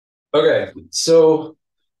Okay, so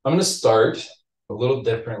I'm going to start a little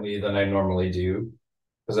differently than I normally do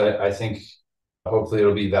because I think hopefully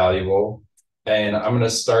it'll be valuable. And I'm going to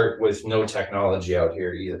start with no technology out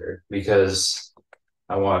here either because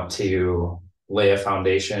I want to lay a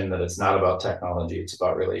foundation that it's not about technology, it's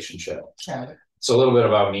about relationship. Yeah. So a little bit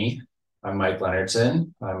about me. I'm Mike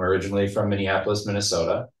Lennartson. I'm originally from Minneapolis,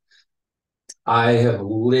 Minnesota. I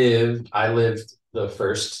lived the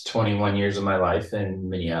first 21 years of my life in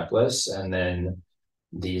Minneapolis, and then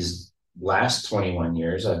these last 21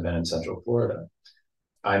 years, I've been in Central Florida.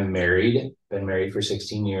 I'm married, been married for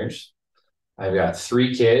 16 years. I've got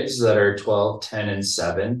three kids that are 12, 10, and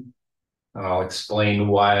 7. And I'll explain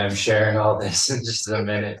why I'm sharing all this in just a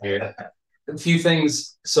minute here. A few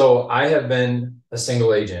things. So I have been a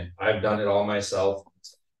single agent. I've done it all myself.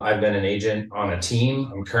 I've been an agent on a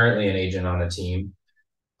team. I'm currently an agent on a team.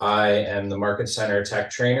 I am the market center tech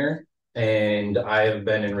trainer, and I have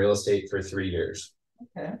been in real estate for 3 years.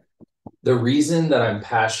 Okay. The reason that I'm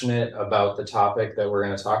passionate about the topic that we're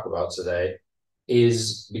going to talk about today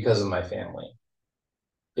is because of my family,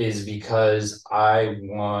 is because I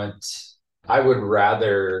would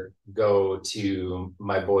rather go to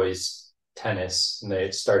my boys' tennis, and they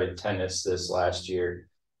started tennis this last year,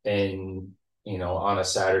 and, on a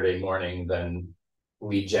Saturday morning than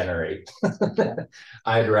we generate.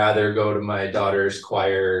 I'd rather go to my daughter's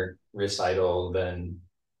choir recital than,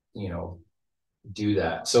 you know, do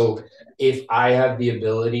that. So if I have the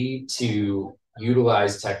ability to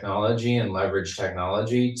utilize technology and leverage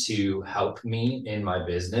technology to help me in my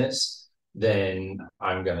business, then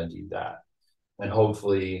I'm going to do that. And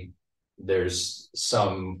hopefully there's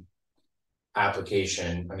some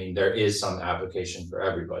application. I mean, there is some application for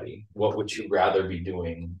everybody. What would you rather be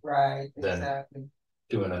doing Right, than exactly.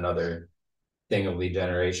 doing another thing of lead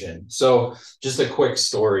generation? So just a quick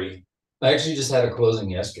story. I actually just had a closing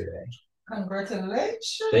yesterday.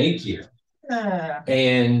 Congratulations. Thank you. Yeah.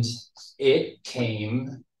 And it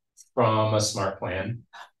came from a smart plan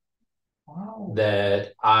Wow.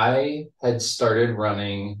 that I had started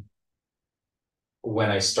running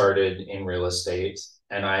when I started in real estate,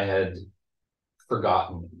 and I had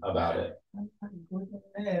forgotten about it. Oh my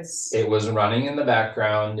goodness. It was running in the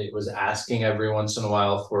background. It was asking every once in a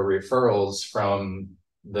while for referrals from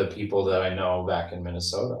the people that I know back in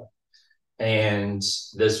Minnesota. And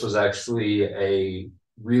this was actually a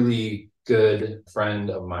really good friend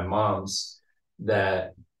of my mom's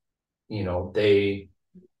that,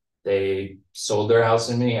 they sold their house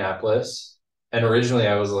in Minneapolis. And originally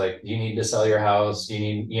I was like, you need to sell your house. You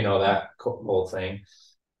need, that whole thing.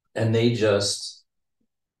 And they just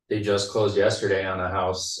closed yesterday on a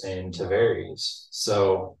house in Tavares.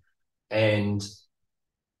 So, and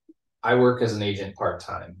I work as an agent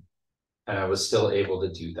part-time, and I was still able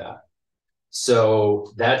to do that.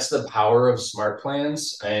 So that's the power of smart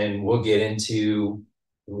plans. And we'll get into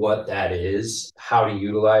what that is, how to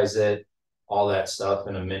utilize it, all that stuff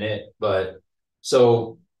in a minute. But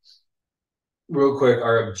so, real quick,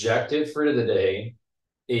 our objective for the day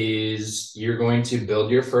is you're going to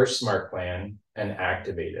build your first smart plan and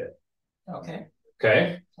activate it. Okay.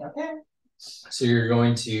 Okay. Okay. So you're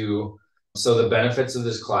going to, so the benefits of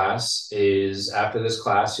this class is after this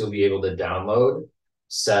class, you'll be able to download,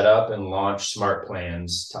 set up, and launch smart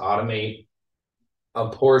plans to automate a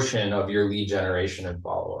portion of your lead generation and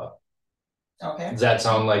follow up. Okay. Does that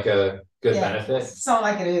sound like a good Yeah. benefit? Sound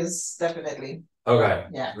like it is, definitely. Okay.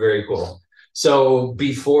 Yeah. Very cool. So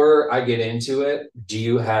before I get into it,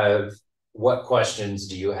 what questions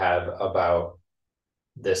do you have about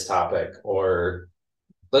this topic? Or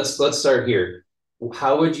let's start here.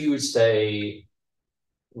 How would you say,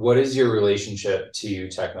 what is your relationship to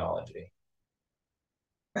technology?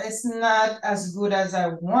 It's not as good as I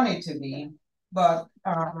want it to be, but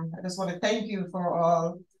I just want to thank you for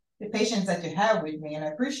all the patience that you have with me, and I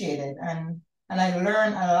appreciate it. And I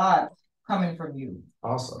learn a lot coming from you.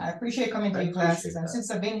 Awesome. I appreciate coming to your classes, and since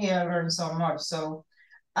I've been here, I learned so much. So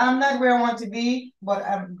I'm not where I want to be, but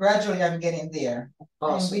I'm getting there.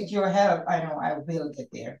 Awesome. And with your help, I know I will get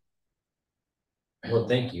there. Well,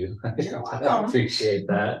 thank you. You're welcome. I appreciate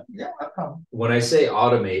that. You're welcome. When I say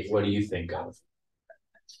automate, what do you think of?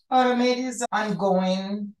 Automate is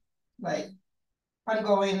ongoing, like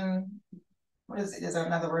ongoing. What is it? Is there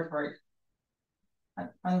another word for it?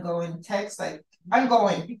 Ongoing text, like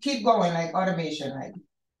ongoing. Keep going, like automation,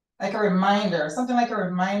 like a reminder, something like a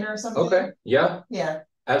reminder or something. Okay. Yeah. Yeah.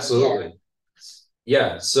 Absolutely.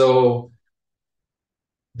 Yeah. So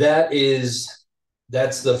that's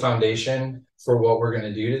the foundation for what we're going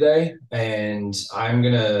to do today. And I'm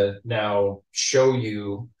going to now show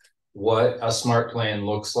you what a smart plan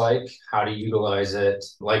looks like, how to utilize it.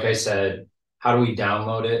 Like I said, how do we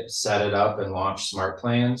download it, set it up, and launch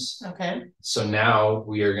Smartplans? Okay. So now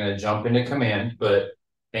we are going to jump into Command, but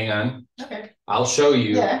hang on. Okay. I'll show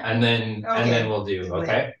you, Yeah. and then we'll do.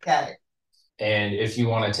 Okay. Got it. And if you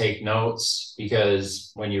want to take notes,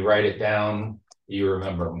 because when you write it down, you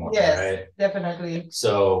remember more. Yes, right? Definitely.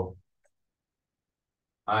 So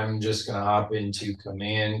I'm just going to hop into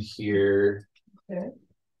Command here. Okay.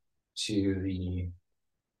 To the,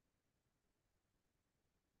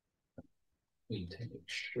 need to make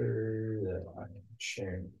sure that I'm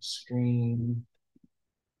sharing the screen.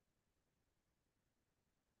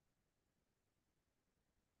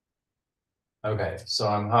 Okay, so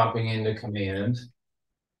I'm hopping into Command.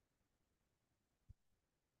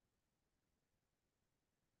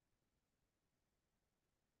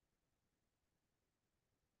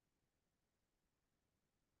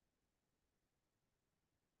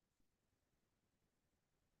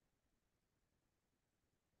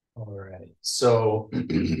 All right, so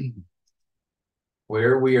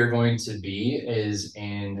where we are going to be is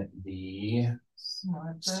in the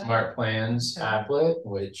Smartplans applet,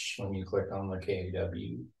 which when you click on the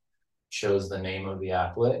KW, shows the name of the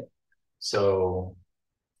applet. So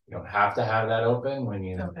you don't have to have that open. When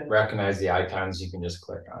you recognize the icons, you can just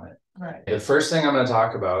click on it. Right. The first thing I'm going to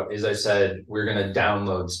talk about is I said we're going to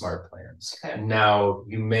download Smartplans. Okay. Now,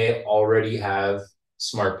 you may already have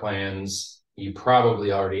Smartplans. You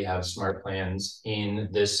probably already have Smartplans in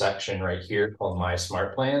this section right here called My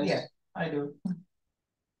Smartplans. Yeah, I do.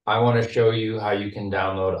 I want to show you how you can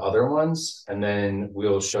download other ones, and then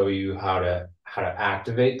we'll show you how to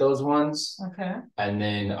activate those ones. Okay. And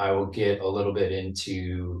then I will get a little bit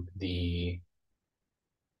into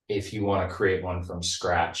if you want to create one from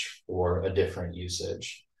scratch for a different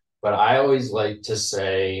usage. But I always like to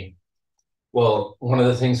say, well, one of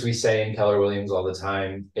the things we say in Keller Williams all the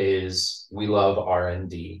time is we love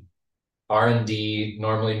R&D. R&D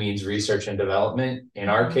normally means research and development. In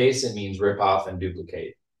our case, it means rip off and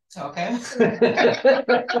duplicate. Okay.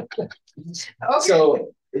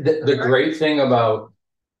 So the great thing about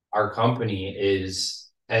our company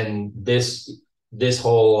is, and this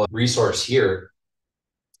whole resource here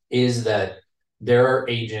is that there are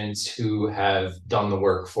agents who have done the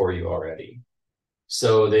work for you already.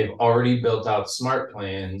 So they've already built out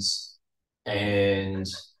Smartplans, and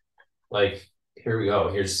like, here we go.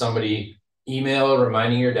 Here's somebody email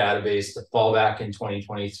reminding your database to fall back in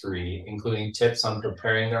 2023, including tips on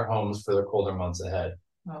preparing their homes for the colder months ahead.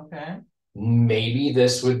 Okay. Maybe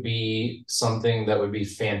this would be something that would be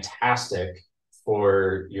fantastic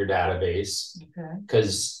for your database. Okay.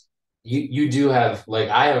 Because you do have, like,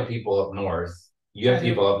 I have people up north. You have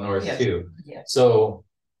people up north too. Yes. So,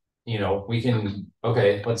 you know, we can,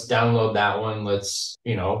 okay, let's download that one. Let's,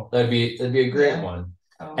 you know, that'd be a great one.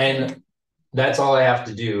 Okay. And that's all I have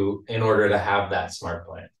to do in order to have that smart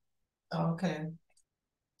plan. Okay.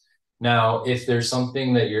 Now, if there's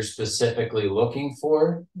something that you're specifically looking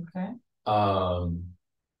for, okay,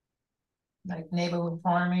 like neighborhood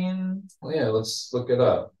farming. Well, yeah, let's look it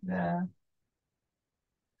up. Yeah.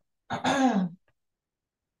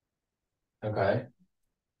 Okay.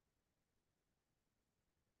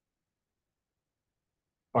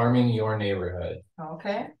 Farming your neighborhood.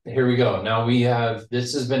 Okay. Here we go. Now we have,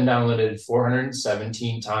 this has been downloaded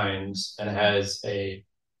 417 times and has a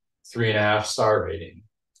 3.5 star rating.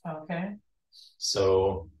 Okay.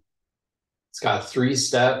 So it's got 3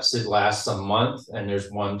 steps. It lasts a month and there's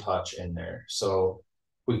 1 touch in there. So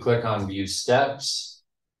we click on view steps.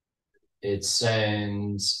 It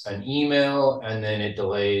sends an email and then it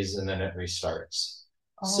delays and then it restarts.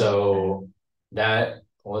 Oh, so that,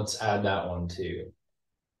 let's add that one too.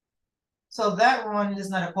 So that one is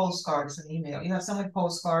not a postcard, it's an email. You have some with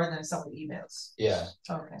postcards and some with emails. Yeah.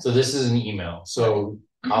 Okay. So this is an email. So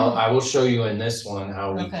I will show you in this one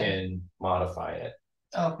how we can modify it.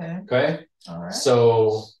 Okay. Okay. All right.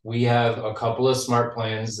 So we have a couple of smart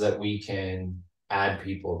plans that we can add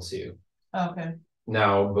people to. Okay.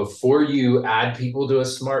 Now, before you add people to a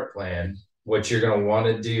smart plan, what you're going to want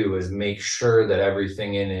to do is make sure that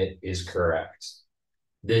everything in it is correct.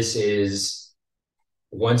 This is,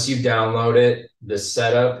 once you download it, the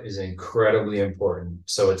setup is incredibly important.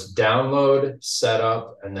 So it's download,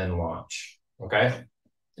 setup, and then launch. Okay.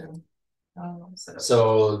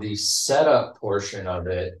 So the setup portion of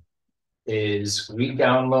it is we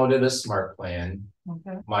downloaded a smart plan,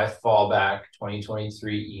 my fallback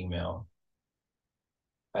 2023 email.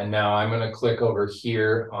 And now I'm going to click over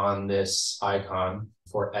here on this icon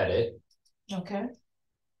for edit. Okay.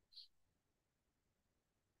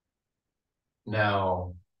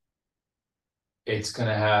 Now, It's going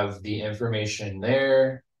to have the information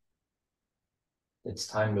there. It's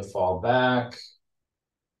time to fall back.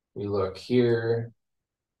 We look here.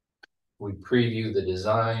 We preview the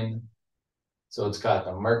design. So it's got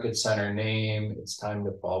the market center name. It's time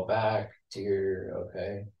to fall back. Dear,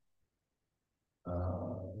 okay.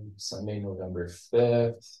 Sunday, November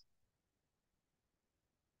 5th.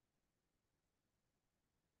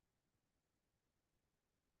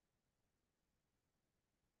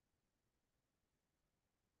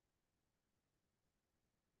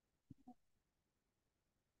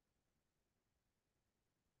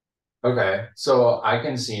 Okay, so I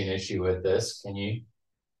can see an issue with this. Can you?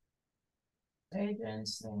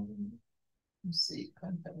 Agents and let's see,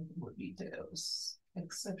 contact more details.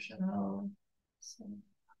 Exceptional. So,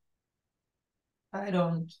 I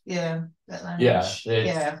don't, yeah, that language.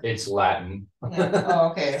 It's Latin. Yeah. Oh,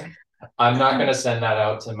 okay. I'm not gonna send that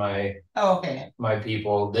out to my okay. My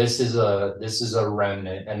people. This is a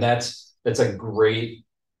remnant, and that's a great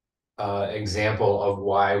example of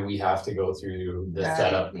why we have to go through the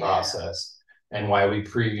setup process and why we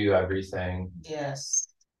preview everything. Yes.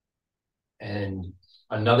 And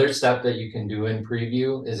another step that you can do in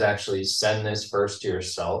preview is actually send this first to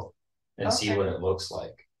yourself and see what it looks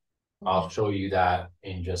like. I'll show you that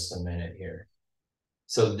in just a minute here.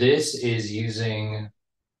 So this is using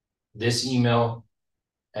this email,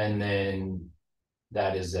 and then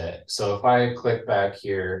that is it. So if I click back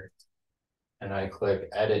here and I click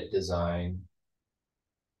edit design,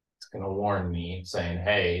 it's going to warn me saying,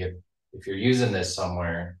 hey, if you're using this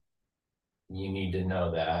somewhere, you need to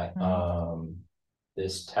know that.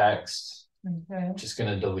 This text, I'm just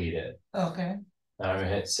going to delete it. Okay. Now I'm going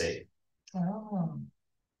to hit save. Oh.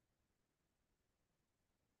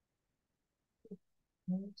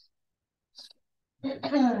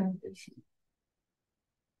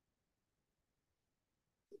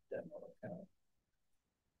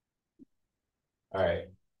 All right.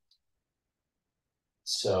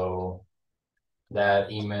 So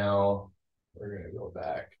that email, we're going to go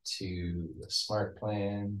back to the smart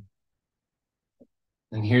plan.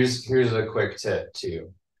 And here's a quick tip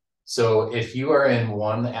too. So if you are in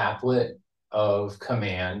one applet of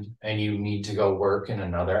Command and you need to go work in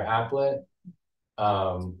another applet,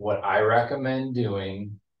 what I recommend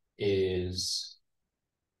doing is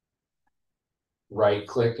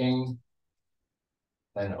right-clicking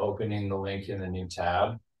and opening the link in the new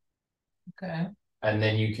tab. Okay. And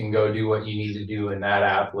then you can go do what you need to do in that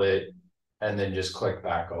applet and then just click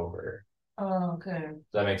back over. Oh, okay.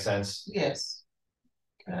 Does that make sense? Yes.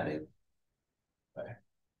 Got it. Okay.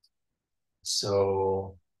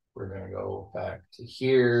 So we're going to go back to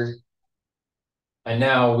here. And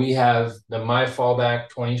now we have the My Fallback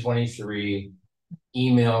 2023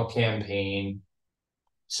 email campaign.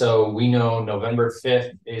 So we know November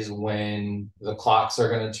 5th is when the clocks are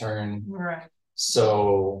going to turn. Right.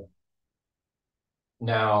 So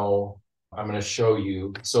now I'm going to show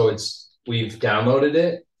you. So we've downloaded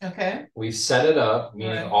it. Okay. We've set it up,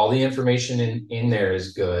 meaning all the information in there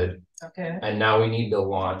is good. Okay. And now we need to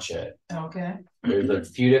launch it. Okay. There's a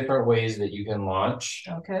few different ways that you can launch.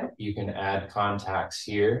 Okay. You can add contacts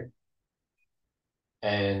here.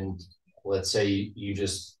 And let's say you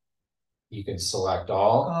can select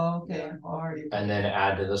all. Oh, okay. And then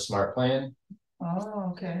add to the smart plan.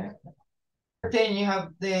 Oh, okay. Then you have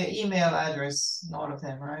the email address, all of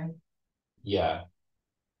them, right? Yeah.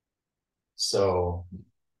 So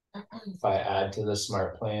if I add to the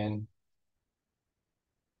smart plan,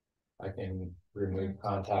 I can remove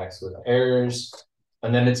contacts with errors,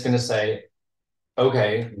 and then it's going to say,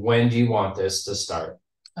 okay, when do you want this to start?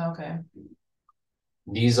 Okay.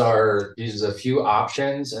 These are a few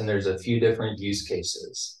options, and there's a few different use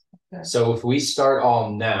cases. Okay. So if we start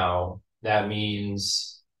all now, that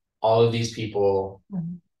means all of these people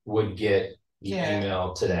would get the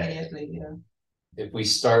email today. Yeah. If we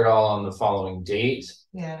start all on the following date,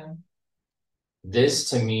 this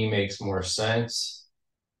to me makes more sense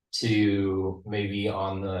to maybe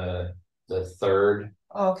on the 3rd.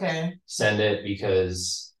 Okay. Send it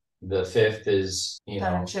because the 5th is,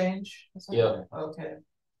 time change. Yep. Okay.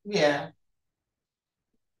 Yeah.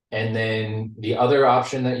 And then the other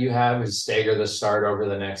option that you have is stagger the start over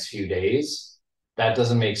the next few days. That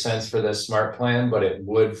doesn't make sense for this smart plan, but it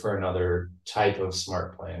would for another type of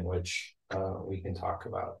smart plan, which we can talk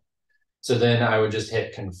about. So then I would just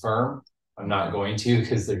hit confirm. I'm not going to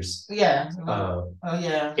because there's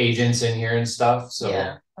agents in here and stuff. So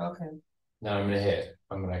okay. Now I'm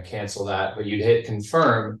gonna cancel that, but you'd hit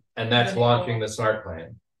confirm, and that's launching the smart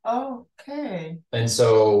plan. Okay. And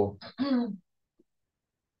so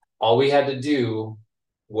all we had to do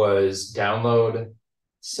was download,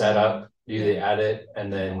 set up do the edit,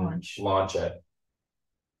 and then launch it.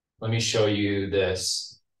 Let me show you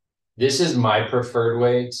this. This is my preferred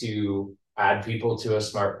way to add people to a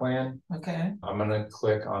smart plan. Okay. I'm going to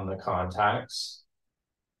click on the contacts.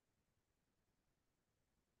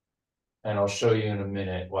 And I'll show you in a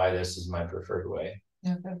minute why this is my preferred way.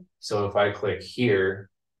 Okay. So if I click here,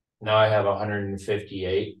 now I have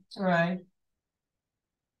 158. Right.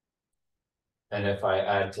 And if I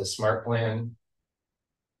add to smart plan,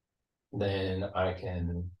 then I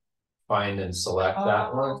can find and select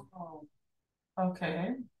that one.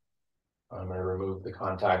 Okay. I'm going to remove the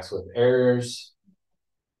contacts with errors.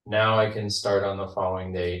 Now I can start on the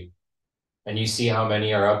following date. And you see how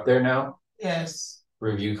many are up there now? Yes.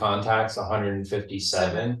 Review contacts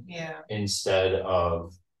 157 instead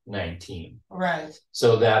of 19. Right.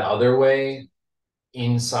 So that other way,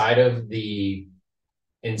 inside of the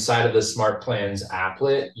Smartplans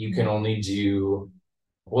applet, you can only do,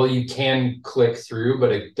 well, you can click through,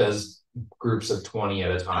 but it does groups of 20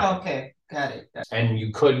 at a time. Okay, got it. And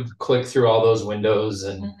you could click through all those windows,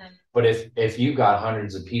 and but if you've got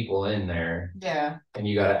hundreds of people in there, and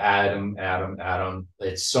you got to add them,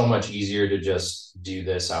 it's so much easier to just do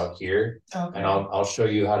this out here. Okay. And I'll show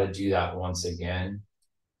you how to do that once again.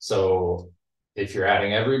 So if you're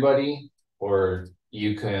adding everybody, or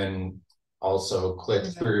you can also click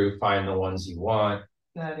through, find the ones you want.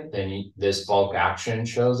 Got it. Then this bulk action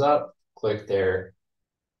shows up, click there,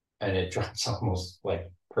 and it drops almost like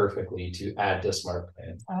perfectly to add to smart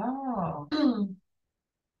plan. Oh.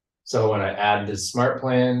 So when I add the smart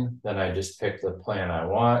plan, then I just pick the plan I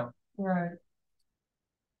want. Right.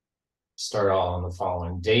 Start all on the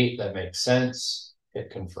following date. That makes sense.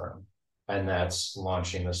 Hit confirm. And that's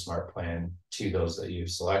launching the smart plan to those that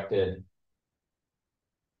you've selected,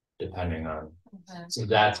 depending on. So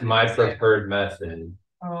that's my preferred method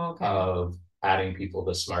of adding people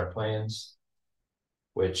to smart plans,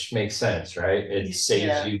 which makes sense, right? It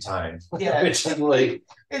saves you time. Yeah. Which like,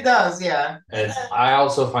 it does, yeah. And I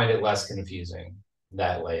also find it less confusing,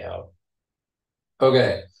 that layout.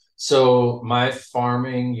 Okay, so my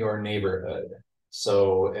farming your neighborhood.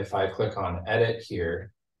 So if I click on edit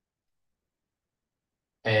here,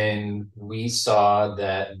 and we saw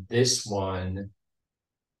that this one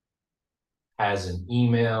has an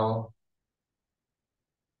email,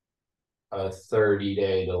 a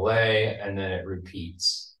 30-day delay, and then it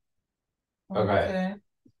repeats. Okay.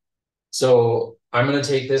 So I'm going to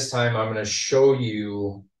take this time, I'm going to show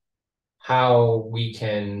you how we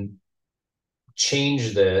can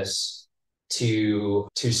change this to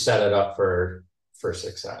set it up for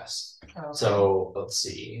success. Okay. So let's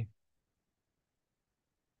see.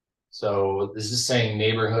 So this is saying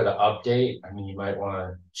neighborhood update. I mean, you might want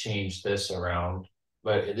to change this around,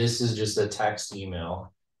 but this is just a text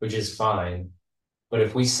email, which is fine. But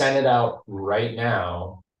if we send it out right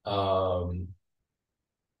now,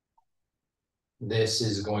 this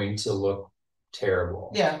is going to look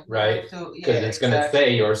terrible. Yeah. Right? Because it's going to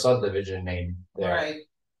say your subdivision name there. Right.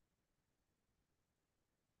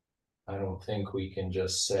 I don't think we can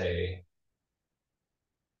just say,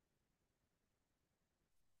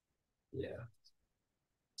 yeah.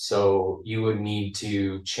 So you would need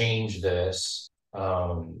to change this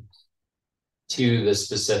to the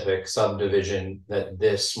specific subdivision that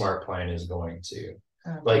this smart plan is going to.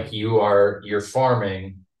 Okay. Like you're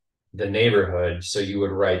farming the neighborhood, so you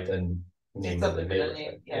would write the name of the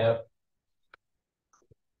neighborhood. Yep.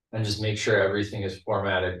 And just make sure everything is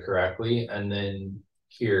formatted correctly, and then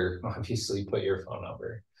here obviously put your phone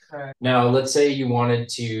number. Right. Now let's say you wanted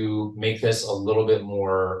to make this a little bit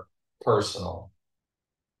more personal,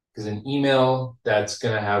 because an email, that's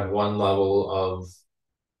going to have one level of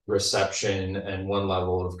reception and one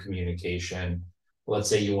level of communication. Let's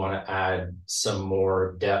say you want to add some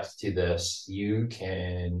more depth to this. You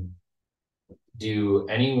can do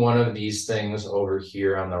any one of these things over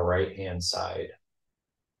here on the right hand side.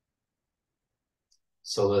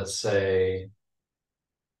 So let's say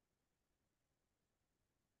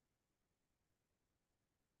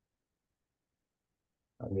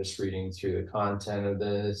I'm just reading through the content of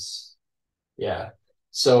this. Yeah.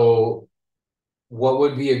 So what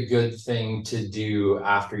would be a good thing to do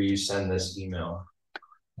after you send this email?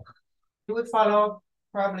 You would follow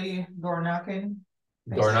probably door knocking.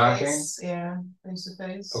 Door knocking? Yeah, face to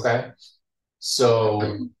face. Okay.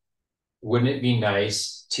 So wouldn't it be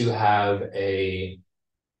nice to have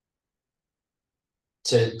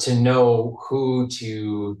to know who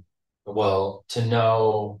to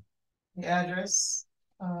know the address?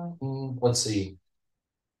 Let's see.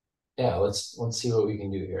 Yeah, let's see what we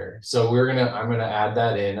can do here. So I'm gonna add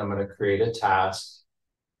that in. I'm gonna create a task.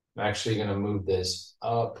 I'm actually gonna move this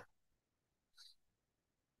up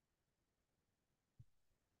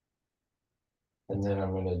And then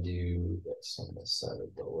I'm going to do this. I'm going to set a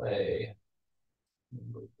delay.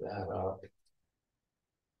 Move that up.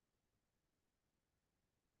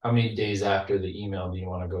 How many days after the email do you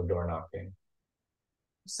want to go door knocking?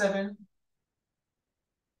 7.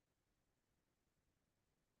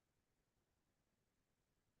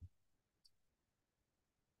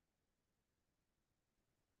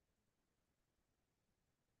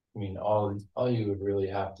 I mean, all you would really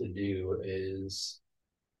have to do is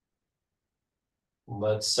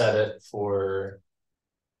let's set it for,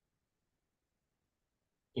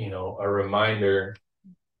 you know, a reminder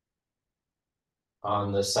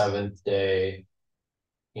on the 7th day.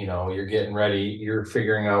 You know, you're getting ready, you're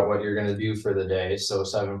figuring out what you're going to do for the day. So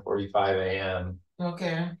 7:45 a.m.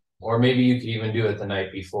 Okay. Or maybe you could even do it the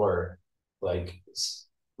night before. Like,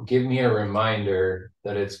 give me a reminder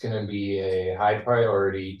that it's going to be a high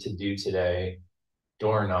priority to do today.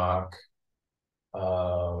 Door knock.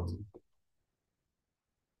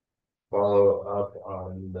 Follow up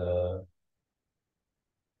on the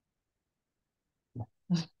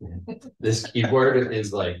this keyboard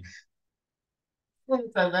is like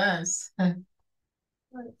It's advanced.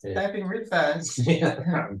 Typing real fast. Yeah,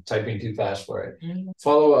 I'm typing too fast for it.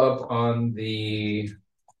 Follow up on the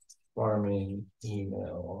farming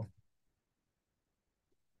email.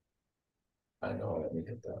 I know, let me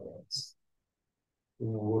hit that once.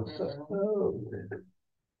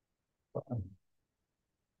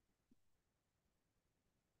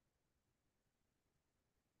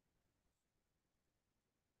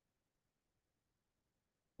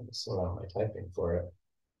 Slow down my typing for it.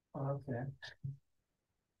 Okay.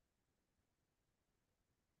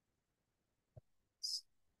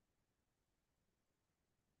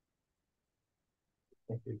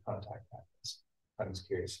 Thank you, contact practice. I was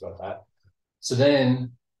curious about that. So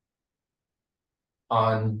then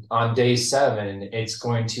on day 7, it's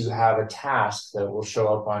going to have a task that will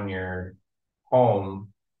show up on your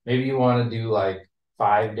home. Maybe you want to do like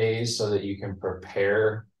 5 days so that you can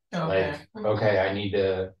prepare. Okay. Like, okay, I need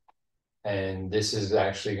to, and this is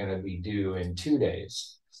actually going to be due in 2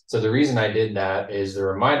 days. So the reason I did that is the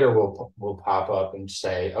reminder will pop up and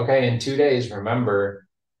say, okay, in 2 days, remember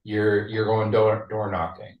you're going door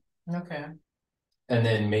knocking. Okay. And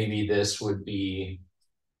then maybe this would be.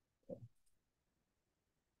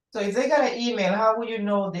 So if they got an email, how would you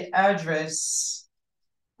know the address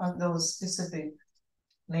of those specific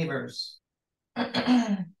neighbors? It's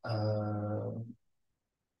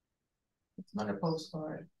not a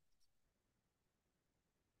postcard.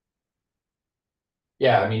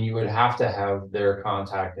 Yeah, I mean, you would have to have their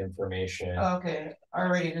contact information. Okay,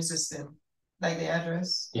 already in the system, like the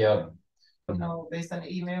address. Yep. No, based on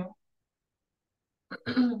the email.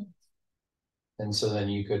 And so then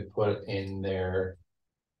you could put in their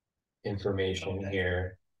information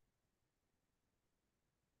here.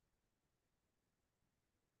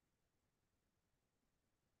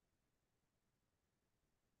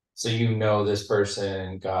 So you know this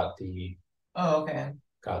person got the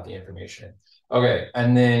information. Okay,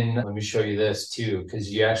 and then let me show you this too,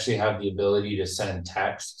 because you actually have the ability to send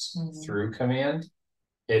texts through Command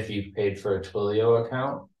if you've paid for a Twilio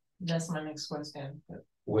account. That's my next question.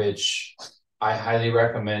 Which I highly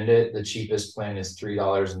recommend it. The cheapest plan is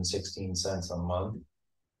 $3.16 a month.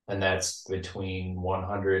 And that's between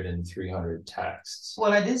 100 and 300 texts.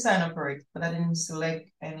 Well, I did sign up for it, but I didn't select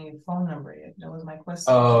any phone number yet. That was my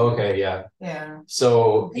question. Oh, okay, yeah. Yeah.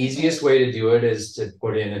 So easiest way to do it is to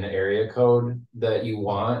put in an area code that you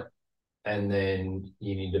want, and then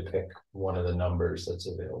you need to pick one of the numbers that's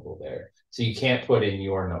available there. So you can't put in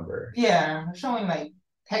your number. Yeah, showing like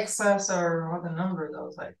Texas or what the number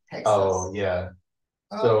goes like Texas. Oh, yeah.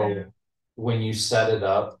 So okay. When you set it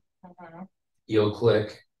up, you'll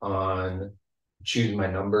click on choose my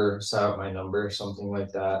number, set up my number, something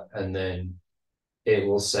like that. And then it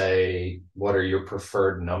will say, what are your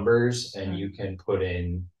preferred numbers? And you can put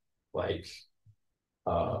in like,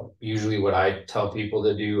 usually what I tell people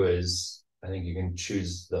to do is, I think you can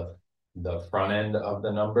choose the front end of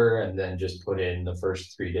the number and then just put in the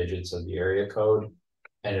first 3 digits of the area code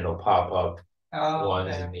and it'll pop up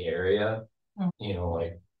ones in the area, you know,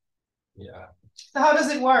 like, yeah. So how does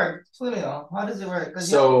it work, Twilio? How does it work?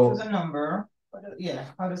 Because you choose a number. Yeah,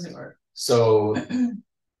 how does it work? So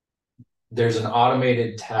there's an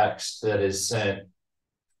automated text that is sent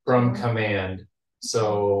from Command.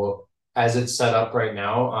 So as it's set up right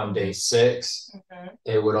now on day 6,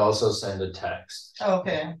 it would also send a text.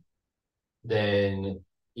 Okay. Then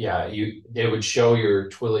yeah, it would show your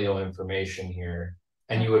Twilio information here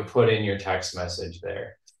and you would put in your text message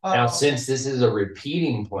there. Now, since this is a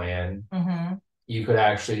repeating plan, you could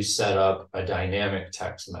actually set up a dynamic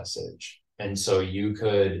text message And so you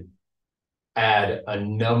could add a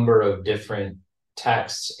number of different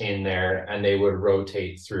texts in there and they would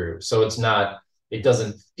rotate through. So it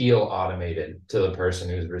doesn't feel automated to the person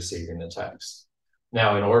who's receiving the text.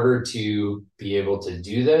 Now, in order to be able to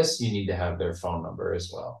do this, you need to have their phone number as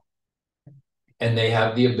well. And they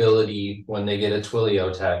have the ability, when they get a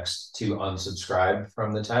Twilio text, to unsubscribe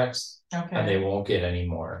from the text, and they won't get any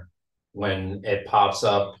more. When it pops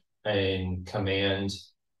up in command,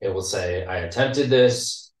 it will say, I attempted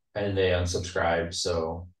this, and they unsubscribe,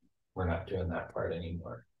 so we're not doing that part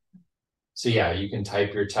anymore. So yeah, you can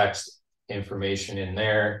type your text information in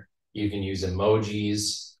there. You can use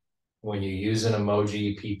emojis. When you use an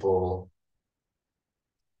emoji, people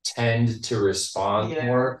tend to respond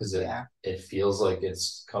more because it feels like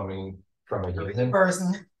it's coming from a human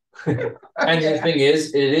person. And the thing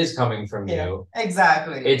is, it is coming from you.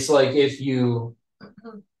 Exactly. It's like if you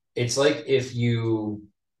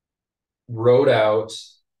wrote out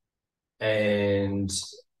and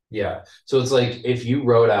so it's like if you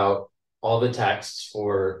wrote out all the texts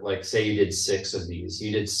for, like, say you did 6 of these,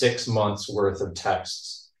 you did 6 months worth of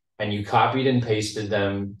texts and you copied and pasted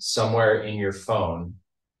them somewhere in your phone.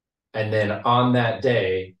 And then on that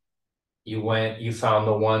day, you found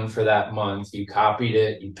the one for that month, you copied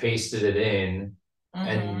it, you pasted it in,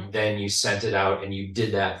 and then you sent it out, and you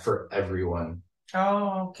did that for everyone.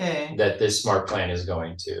 Oh, okay. That this smart plan is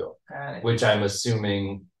going to. Got it. Which I'm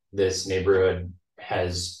assuming this neighborhood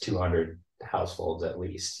has 200 households at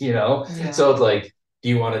least, Yeah. So it's like, do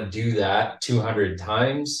you want to do that 200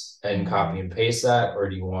 times and copy and paste that, or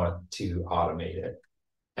do you want to automate it?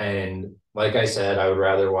 And like I said, I would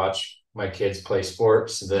rather watch my kids play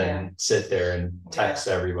sports than sit there and text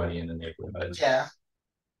everybody in the neighborhood. Yeah.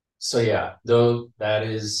 So though that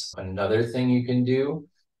is another thing you can do.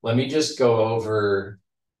 Let me just go over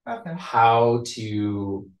how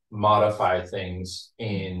to modify things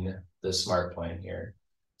in the smart plan here.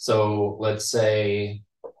 So let's say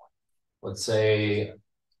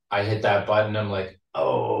I hit that button, I'm like,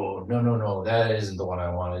 oh, no, that isn't the one I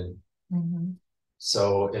wanted.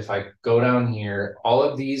 So if I go down here, all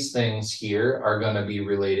of these things here are going to be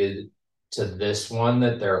related to this one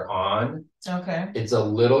that they're on. Okay. It's a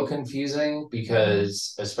little confusing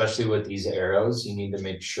because, especially with these arrows, you need to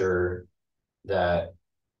make sure that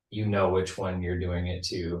you know which one you're doing it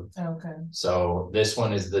to. Okay. So this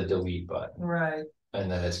one is the delete button. Right.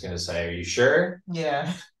 And then it's going to say, are you sure?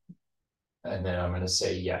 Yeah. And then I'm going to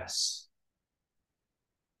say yes.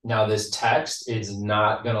 Now this text is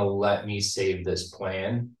not going to let me save this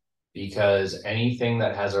plan because anything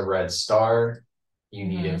that has a red star, you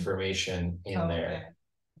need information in there.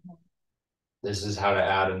 This is how to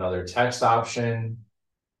add another text option.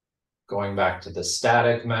 Going back to the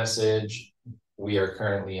static message, we are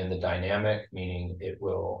currently in the dynamic, meaning it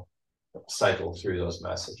will cycle through those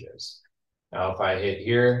messages. Now, if I hit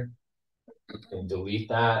here and delete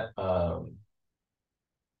that,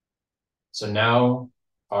 so now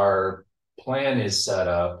our plan is set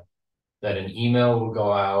up that an email will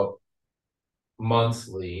go out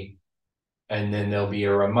monthly, and then there'll be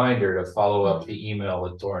a reminder to follow up the email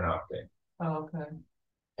with door knocking. Oh, okay.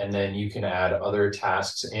 And then you can add other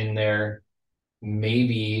tasks in there.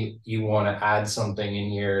 Maybe you want to add something in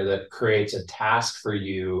here that creates a task for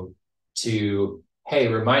you to, hey,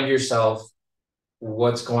 remind yourself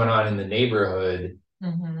what's going on in the neighborhood.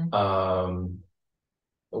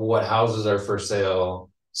 What houses are for sale,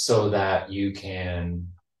 so that you can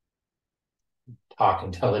talk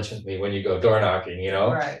intelligently when you go door knocking,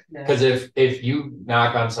 Right. Because if you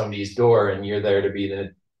knock on somebody's door and you're there to be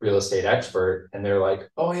the real estate expert and they're like,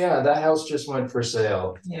 oh yeah, that house just went for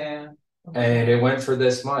sale. Yeah. Okay. And it went for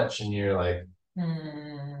this much. And you're like,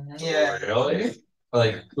 yeah, really?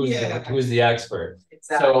 Like, who's the expert?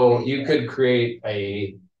 Exactly. So you could create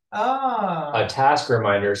a task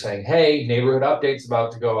reminder saying, hey, neighborhood update's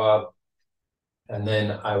about to go up. And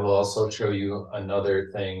then I will also show you another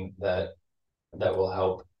thing that will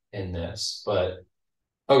help in this. But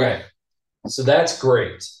okay, so that's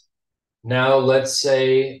great. Now let's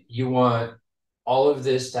say you want all of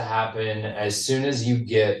this to happen as soon as you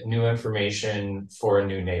get new information for a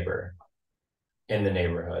new neighbor in the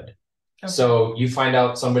neighborhood. Okay. So you find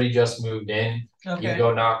out somebody just moved in, you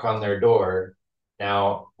go knock on their door.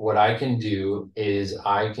 Now, what I can do is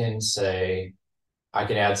I can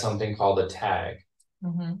add something called a tag.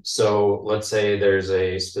 So let's say there's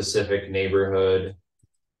a specific neighborhood.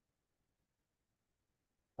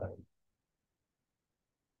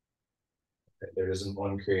 There isn't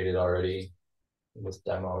one created already in this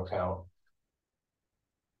demo account.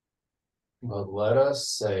 But let us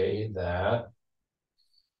say that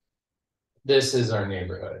this is our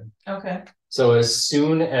neighborhood. Okay. So as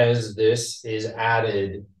soon as this is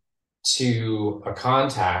added to a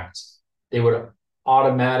contact, they would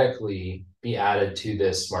automatically be added to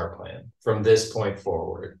this smart plan from this point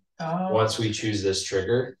forward. Oh. Once we choose this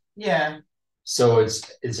trigger. Yeah. So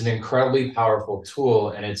it's an incredibly powerful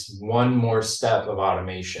tool, and it's one more step of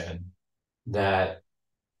automation that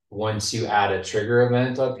once you add a trigger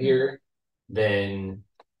event up here, then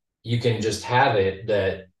you can just have it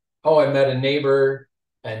that, oh, I met a neighbor,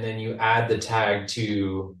 and then you add the tag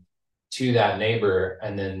to that neighbor,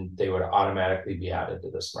 and then they would automatically be added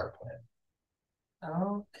to the smart plan.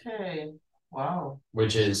 Okay. Wow.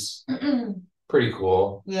 Which is pretty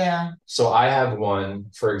cool. Yeah. So I have one,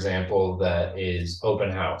 for example, that is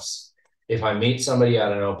open house. If I meet somebody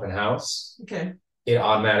at an open house, okay, it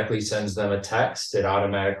automatically sends them a text. It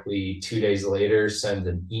automatically 2 days later sends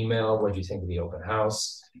an email. What do you think of the open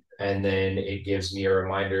house? And then it gives me a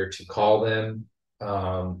reminder to call them.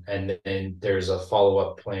 And then there's a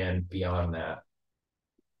follow-up plan beyond that.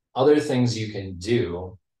 Other things you can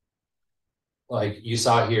do, like you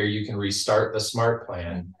saw here, you can restart the smart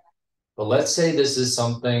plan. But let's say this is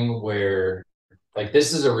something where, like,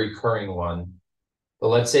 this is a recurring one, but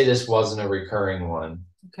let's say this wasn't a recurring one.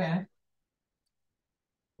 Okay.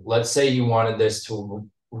 Let's say you wanted this to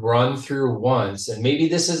run through once, and maybe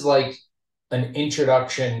this is like an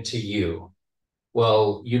introduction to you.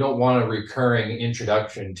 Well, you don't want a recurring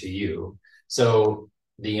introduction to you. So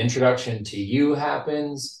the introduction to you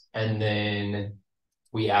happens, and then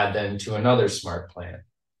we add them to another smart plan.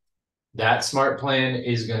 That smart plan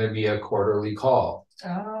is going to be a quarterly call.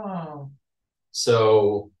 Oh.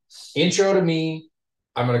 So intro to me,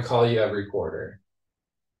 I'm going to call you every quarter.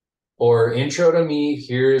 Or intro to me,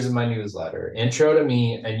 here's my newsletter. Intro to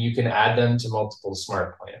me, and you can add them to multiple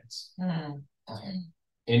smart plans.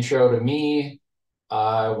 Intro to me,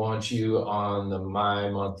 I want you on the My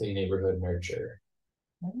Monthly Neighborhood Nurture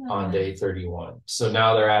on day 31. So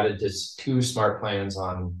now they're added to 2 smart plans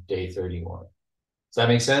on day 31. Does that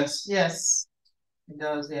make sense? Yes, it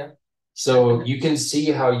does, yeah. So you can see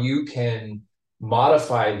how you can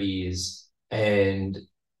modify these and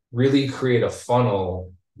really create a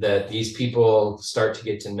funnel that these people start to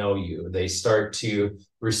get to know you. They start to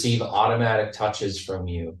receive automatic touches from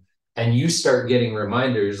you. And you start getting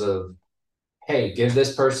reminders of, hey, give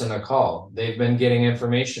this person a call. They've been getting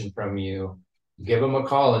information from you. Give them a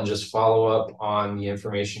call and just follow up on the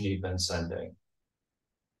information you've been sending.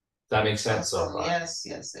 That makes sense so far? Yes,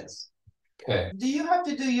 yes, yes. Okay. Do you have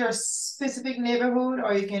to do your specific neighborhood,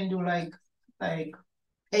 or you can do like a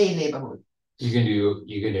neighborhood? You can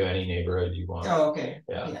do any neighborhood you want. Oh, okay.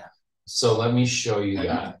 Yeah. So let me show you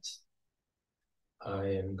that. I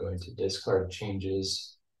am going to discard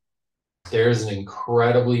changes. There's an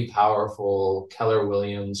incredibly powerful Keller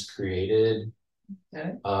Williams created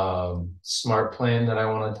smart plan that I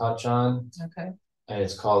want to touch on. Okay. And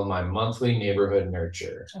it's called My Monthly Neighborhood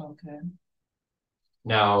Nurture. Okay.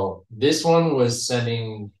 Now, this one was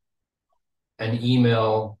sending an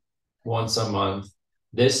email once a month.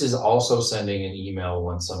 This is also sending an email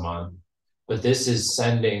once a month, but this is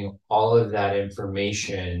sending all of that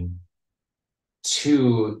information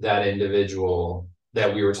to that individual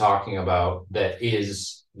that we were talking about that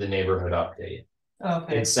is the neighborhood update.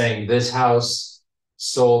 Okay. It's saying this house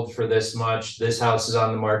sold for this much, this house is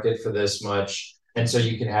on the market for this much, and so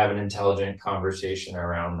you can have an intelligent conversation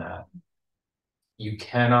around that. You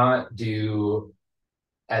cannot do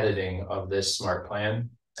editing of this smart plan.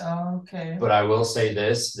 Okay. But I will say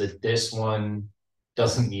this, that this one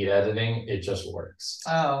doesn't need editing, it just works.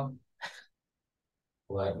 Oh.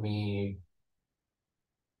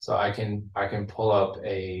 So I can pull up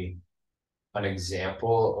an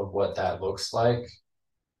example of what that looks like,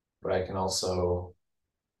 but I can also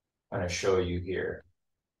kind of show you here.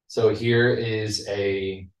 So here is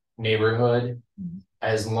a neighborhood.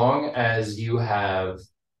 As long as you have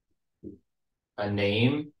a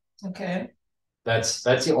name, okay, that's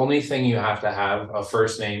the only thing you have to have, a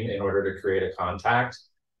first name, in order to create a contact.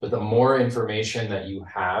 But the more information that you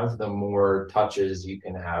have, the more touches you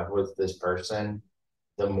can have with this person,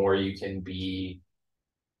 the more you can be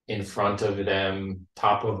in front of them,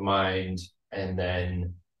 top of mind, and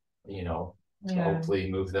then, hopefully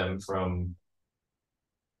move them from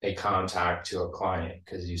a contact to a client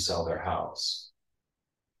because you sell their house.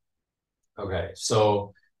 Okay,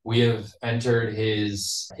 so we have entered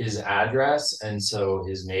his address, and so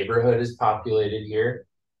his neighborhood is populated here.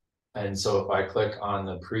 And so if I click on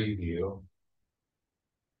the preview,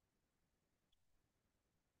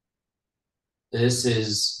 this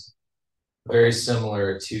is very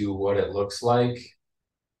similar to what it looks like.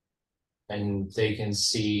 and they can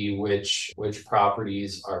see which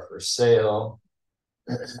properties are for sale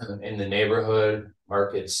in the neighborhood,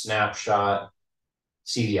 market snapshot,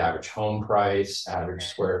 see the average home price, average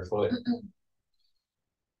square foot.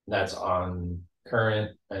 That's on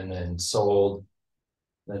current, and then sold.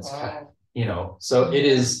 That's kind of, so it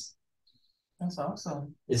is. That's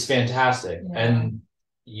awesome. It's fantastic. Yeah. And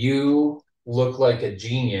you look like a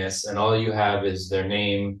genius, and all you have is their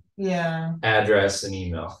name, address, and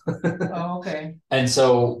email. Oh, okay. And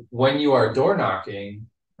so when you are door knocking,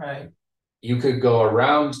 right, you could go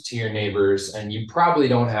around to your neighbors, and you probably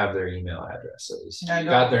don't have their email addresses. You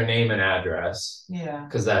got their name and address,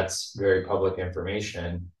 because that's very public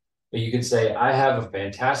information. But you could say, I have a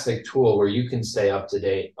fantastic tool where you can stay up to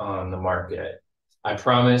date on the market. I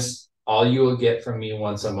promise all you will get from me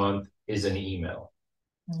once a month is an email.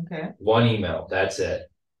 Okay. One email, that's it.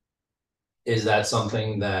 Is that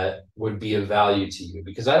something that would be of value to you?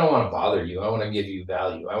 Because I don't want to bother you. I want to give you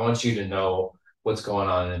value. I want you to know what's going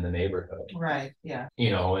on in the neighborhood. Right, yeah.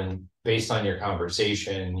 And based on your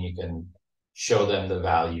conversation, you can show them the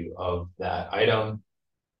value of that item.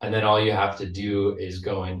 And then all you have to do is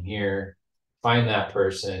go in here, find that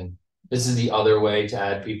person. This is the other way to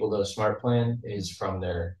add people to a Smartplan, is from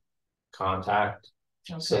their contact.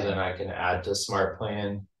 Okay. So then I can add to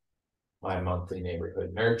Smartplan my monthly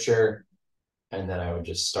neighborhood nurture, and then I would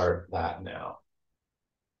just start that now.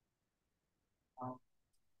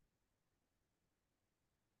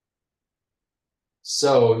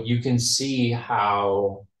 So you can see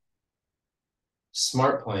how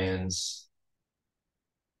Smartplans,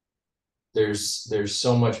 there's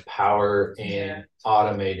so much power in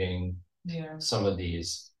automating some of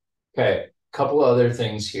these. Okay, a couple other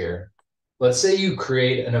things here. Let's say you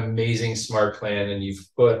create an amazing Smartplan and you've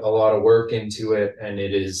put a lot of work into it, and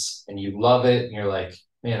you love it, and you're like,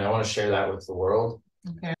 man, I want to share that with the world.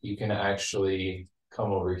 Okay. You can actually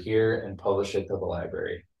come over here and publish it to the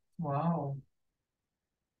library. Wow.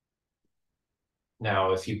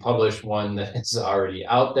 Now, if you publish one that is already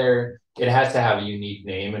out there, it has to have a unique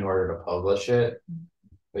name in order to publish it,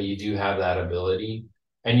 but you do have that ability.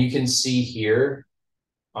 And you can see here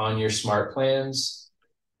on your Smartplans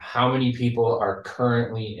how many people are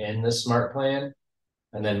currently in the Smartplan.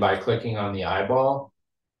 And then by clicking on the eyeball,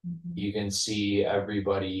 you can see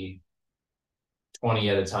everybody 20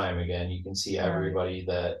 at a time. Again, you can see everybody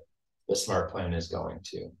that the Smartplan is going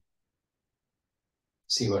to.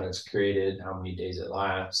 See when it's created, how many days it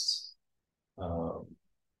lasts.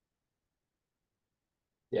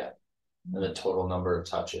 And the total number of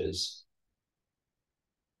touches.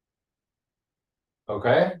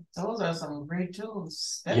 Okay. Those are some great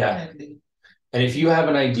tools, definitely. Yeah. And if you have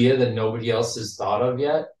an idea that nobody else has thought of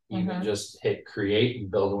yet, you can just hit create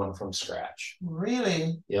and build one from scratch.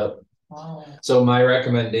 Really? Yep. Wow. So my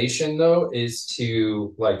recommendation though is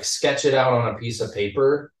to sketch it out on a piece of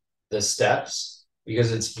paper, the steps,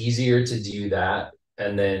 because it's easier to do that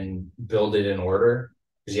and then build it in order,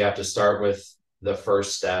 because you have to start with the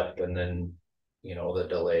first step and then, the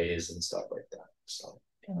delays and stuff like that. So.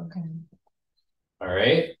 Okay. All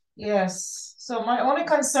right. Yes. So my only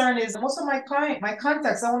concern is most of my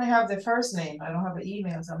contacts, I only have their first name. I don't have the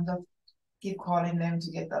emails. I'm just keep calling them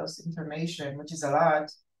to get those information, which is a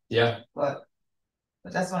lot. Yeah. But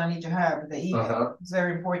that's what I need to have, the email. It's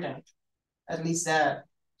very important. At least that.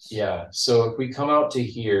 Yeah. So if we come out to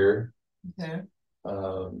here,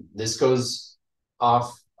 this goes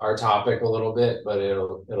off our topic a little bit, but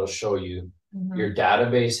it'll show you your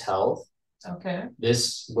database health. Okay.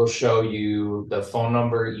 This will show you the phone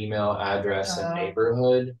number, email, address, and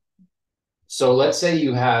neighborhood. So let's say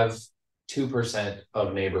you have 2%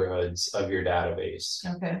 of neighborhoods of your database.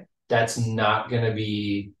 Okay. That's not going to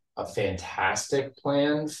be a fantastic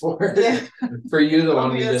plan for you, the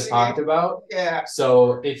one we just talked about. Yeah.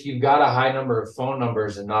 So if you've got a high number of phone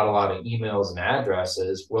numbers and not a lot of emails and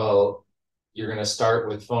addresses, well, you're going to start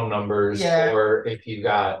with phone numbers. Or if you've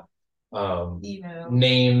got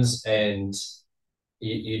names and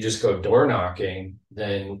you just go door knocking,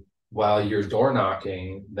 then while you're door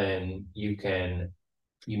knocking, then you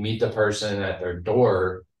meet the person at their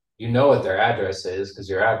door. You know what their address is because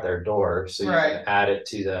you're at their door, so you can add it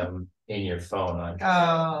to them in your phone.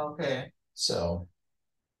 Okay. So,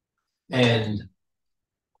 and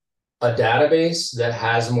a database that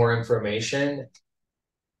has more information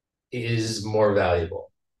is more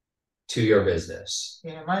valuable to your business.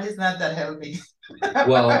 Yeah, mine is not that healthy.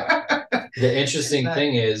 Well, the interesting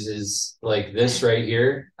thing is like this right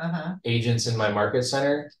here, agents in my market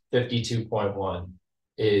center, 52.1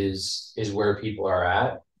 is where people are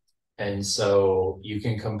at. And so you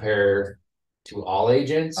can compare to all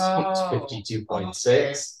agents, it's Oh,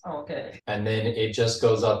 52.6. okay. And then it just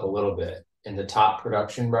goes up a little bit. In the top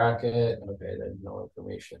production bracket, okay, there's no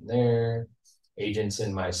information there. Agents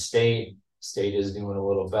in my state is doing a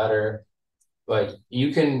little better. But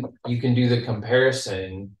you can do the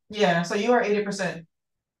comparison. Yeah, so you are 80%.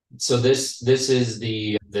 So this is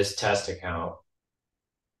this test account.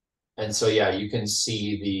 And so yeah, you can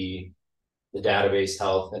see the database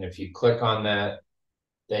health. And if you click on that,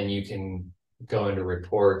 then you can go into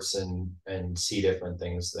reports and see different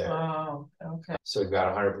things there. Oh, okay. So we've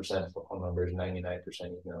got 100% phone numbers, 99%,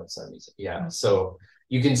 you know, it's 70. Yeah. So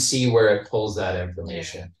you can see where it pulls that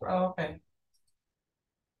information from. Oh, okay.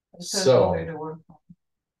 So,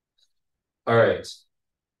 all right.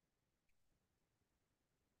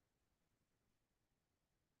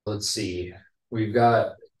 Let's see. We've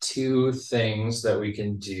got two things that we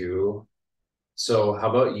can do. So how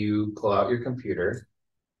about you pull out your computer?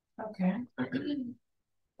 Okay.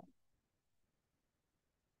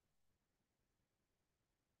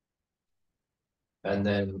 And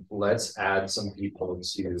then let's add some people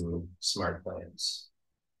to Smartplans.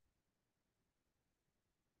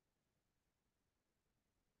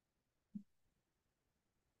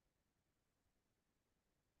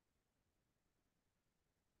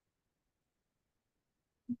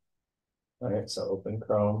 All right, so open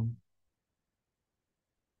Chrome.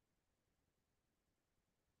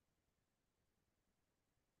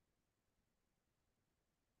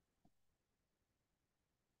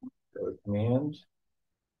 Go to Command.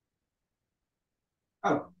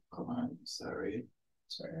 Oh, come on, sorry.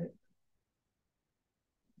 Sorry.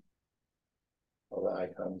 All the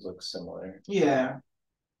icons look similar. Yeah.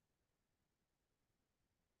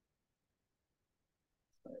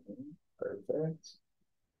 Perfect.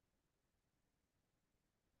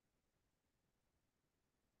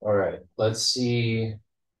 All right, let's see.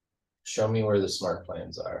 Show me where the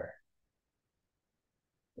Smartplans are.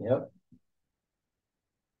 Yep.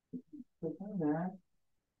 Click on that.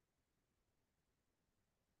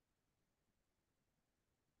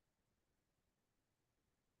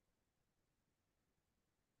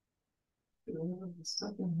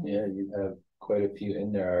 Yeah, you have quite a few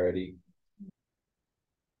in there already.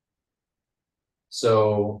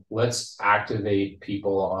 So let's activate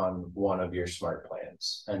people on one of your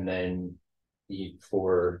Smartplans, and then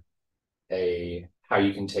for how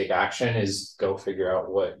you can take action is go figure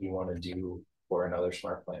out what you want to do for another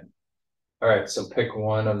Smartplan. All right, so pick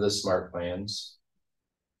one of the Smartplans.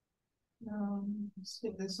 Let's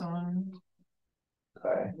take this on.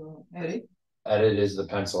 Okay. Edit. Edit is the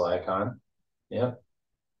pencil icon. Yep.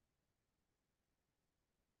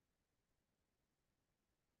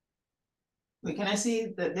 Wait, can I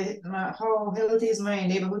see how healthy is my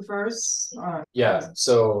neighborhood first? Yeah.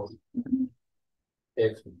 So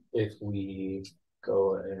if we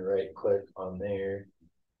go and right click on there,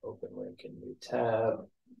 open link in new tab.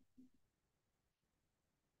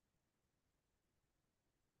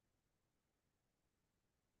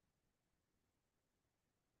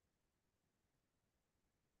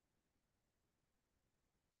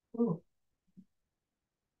 Ooh.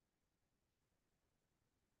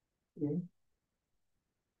 Okay.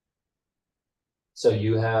 So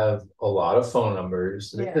you have a lot of phone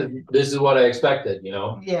numbers. Yeah. This is what I expected, you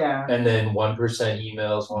know? Yeah. And then 1%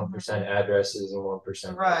 emails, 1% addresses, and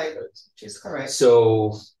 1%. Right. Which is correct.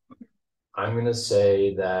 So I'm gonna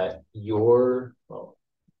say that your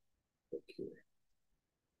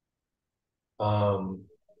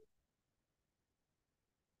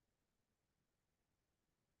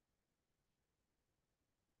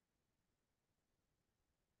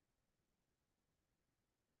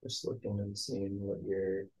just looking and seeing what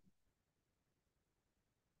your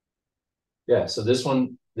so this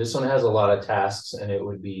one has a lot of tasks, and it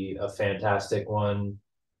would be a fantastic one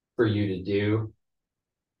for you to do.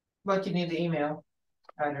 But you need the email.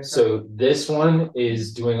 So this one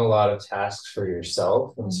is doing a lot of tasks for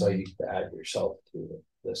yourself, and so you can add yourself to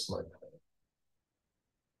this Smart Plan.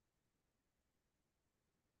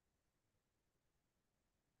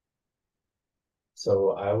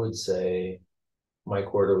 So I would say my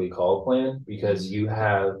quarterly call plan, because you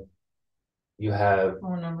have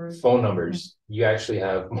phone numbers. You actually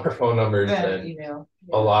have more phone numbers than email.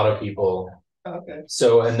 A lot of people. Okay.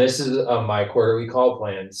 So, and this is my quarterly call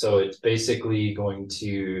plan. So it's basically going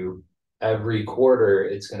to, every quarter,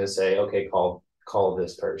 it's going to say, okay, call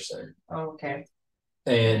this person. Okay.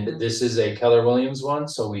 And this is a Keller Williams one,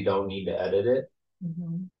 so we don't need to edit it.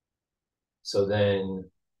 So then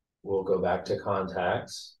we'll go back to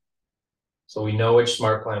contacts. So we know which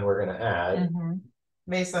smart plan we're going to add.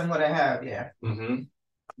 Based on what I have, yeah.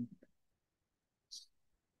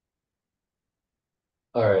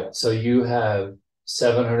 All right. So you have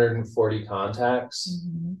 740 contacts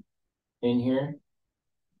in here.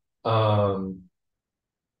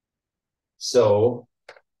 So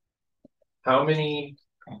how many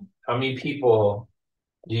people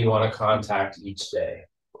do you want to contact each day?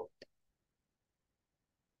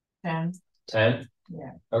 10. 10?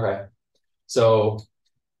 Yeah. Okay. So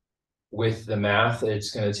with the math,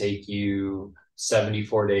 it's going to take you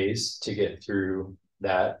 74 days to get through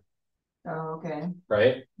that. Oh, okay.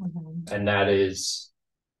 Right? And that's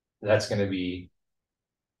going to be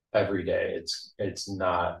every day. It's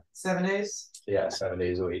not 7 days. Yeah, 7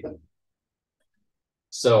 days a week.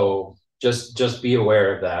 So just be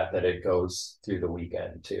aware of that it goes through the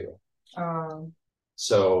weekend too.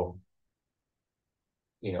 So,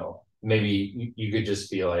 maybe you could just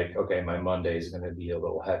be like, okay, my Monday is going to be a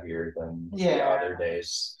little heavier than the other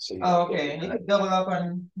days. So okay, you could double up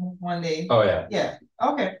on one day. Oh yeah. Yeah.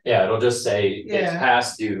 Okay. Yeah, it'll just say it's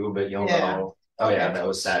past due, but you'll know. Oh yeah, that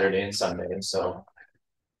was Saturday and Sunday, and so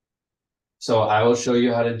I will show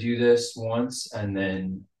you how to do this once, and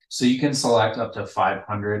then so you can select up to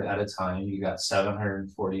 500 at a time. You got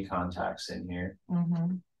 740 contacts in here.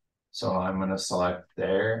 So I'm going to select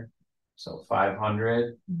there. So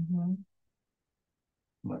 500. I'm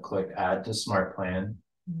going to click add to smart plan.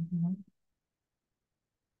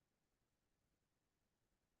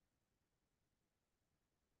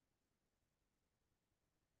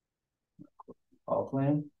 Call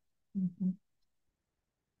plan.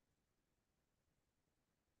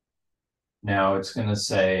 Now it's going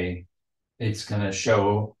to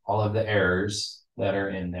show all of the errors that are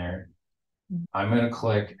in there. I'm going to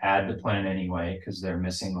click add to plan anyway, because they're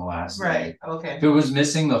missing the last name. Okay. If it was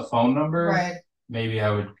missing the phone number, maybe I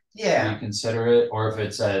would reconsider it. Or if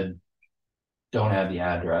it said don't add the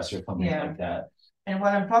address or something like that. And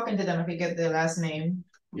when I'm talking to them, if you get their last name.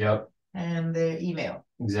 Yep. And their email.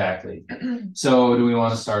 Exactly. So do we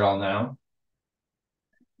want to start all now?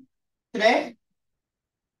 Today?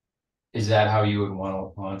 Is that how you would want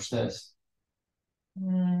to launch this?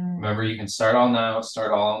 Remember, you can start all now,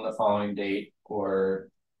 start all on the following date, or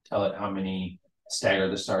tell it how many, stagger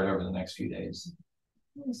the start over the next few days.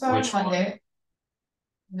 Which Monday?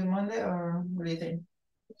 The Monday, or what do you think?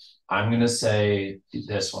 I'm going to say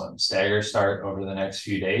this one, stagger start over the next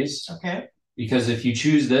few days. Okay. Because if you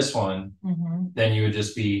choose this one, then you would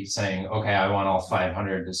just be saying, okay, I want all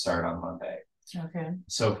 500 to start on Monday. Okay.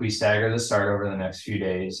 So if we stagger the start over the next few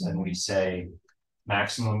days and we say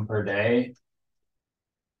maximum per day,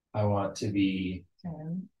 I want to be,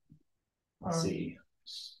 let's see,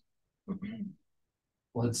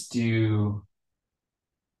 let's do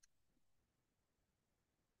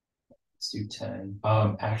 10.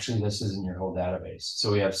 Actually, this isn't your whole database.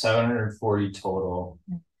 So we have 740 total.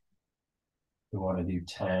 We want to do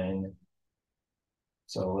 10.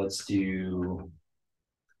 So let's do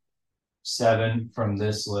 7 from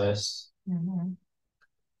this list.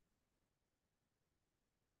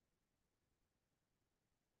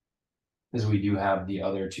 Because we do have the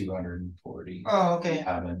other 240. Oh, okay.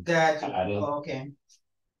 Haven't added. Oh, okay.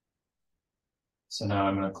 So now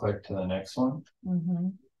I'm going to click to the next one.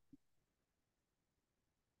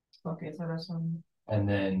 Okay, so that's one. And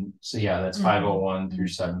then, so yeah, that's 501 through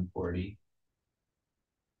 740.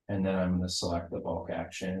 And then I'm going to select the bulk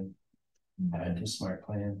action, add to smart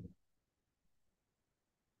plan.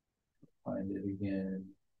 Find it again.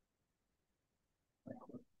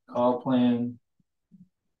 Call plan.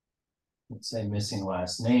 Let's say missing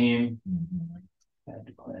last name. Add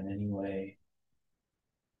to plan anyway.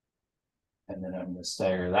 And then I'm going to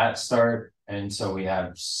stagger that start. And so we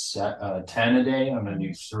have 10 a day. I'm going to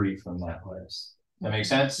do 3 from that list. That make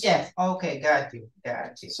sense? Yes. Okay. Got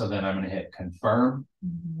you. So then I'm going to hit confirm.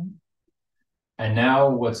 And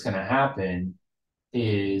now what's going to happen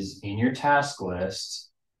is in your task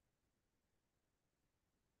list,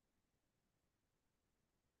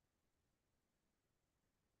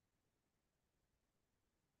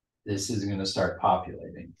 this is going to start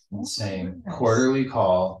populating and saying quarterly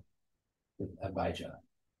call with Abijah.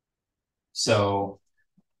 So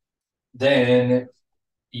then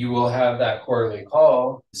you will have that quarterly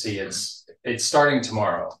call. See, it's starting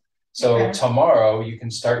tomorrow. So tomorrow you can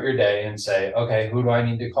start your day and say, okay, who do I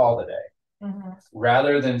need to call today?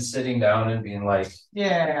 Rather than sitting down and being like,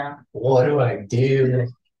 what do I do?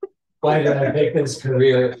 Why did I pick this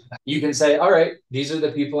career? You can say, all right, these are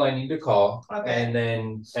the people I need to call. And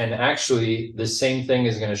actually the same thing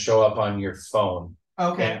is going to show up on your phone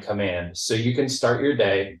in command. So you can start your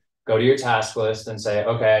day, go to your task list and say,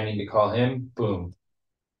 okay, I need to call him. Boom.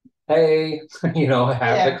 Hey, have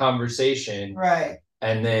the conversation. Right.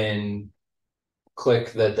 And then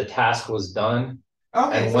click that the task was done.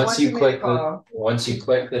 Okay, And so once you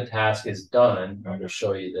click the task is done, I'm gonna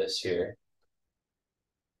show you this here.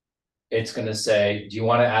 It's gonna say, do you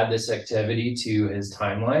want to add this activity to his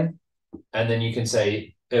timeline? And then you can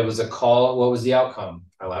say, it was a call, what was the outcome?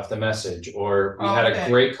 I left a message, or we had a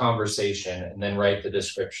great conversation, and then write the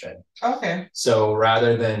description. Okay. So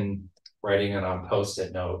rather than writing it on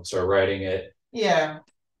Post-it notes or writing it here,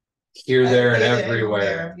 there, and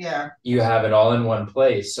everywhere, you have it all in one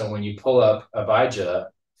place. So when you pull up Abijah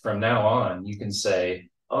from now on, you can say,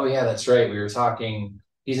 oh yeah, that's right, we were talking,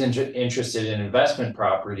 he's interested in investment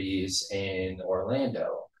properties in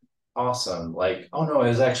Orlando. Awesome. Like, oh no, it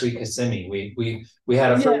was actually Kissimmee. We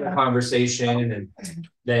had a further conversation, and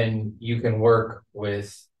then you can work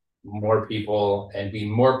with more people and be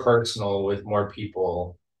more personal with more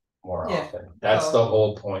people more often. That's the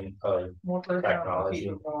whole point of more technology.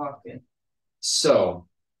 More often. So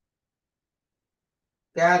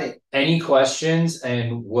got it. Any questions?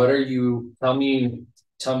 And what are you, tell me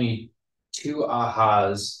 2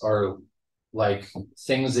 ahas or like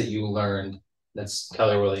things that you learned that's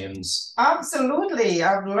Keller Williams. Absolutely.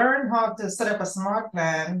 I've learned how to set up a smart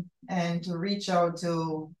plan and to reach out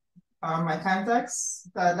to my contacts.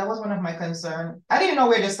 That was one of my concerns. I didn't know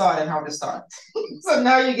where to start and how to start. So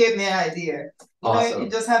now you gave me an idea. You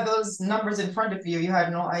just have those numbers in front of you. You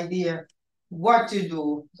had no idea what to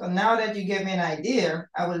do. So now that you gave me an idea,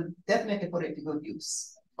 I will definitely put it to good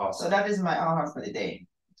use. Awesome. So that is my aha for the day.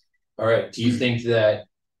 All right. Do you think that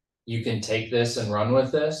you can take this and run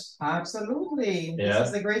with this? Absolutely. Yeah. This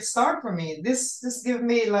is a great start for me. This gives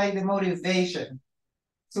me like the motivation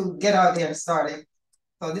to get out there and start it.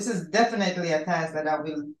 So this is definitely a task that I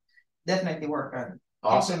will definitely work on.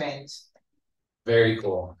 Awesome. Implement. Very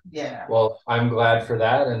cool. Yeah. Well, I'm glad for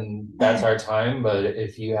that, and that's our time. But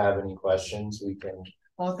if you have any questions, we can.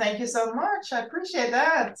 Well, thank you so much. I appreciate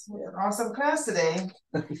that. Awesome class today.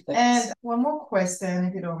 And one more question,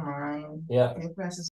 if you don't mind. Yeah. Your class is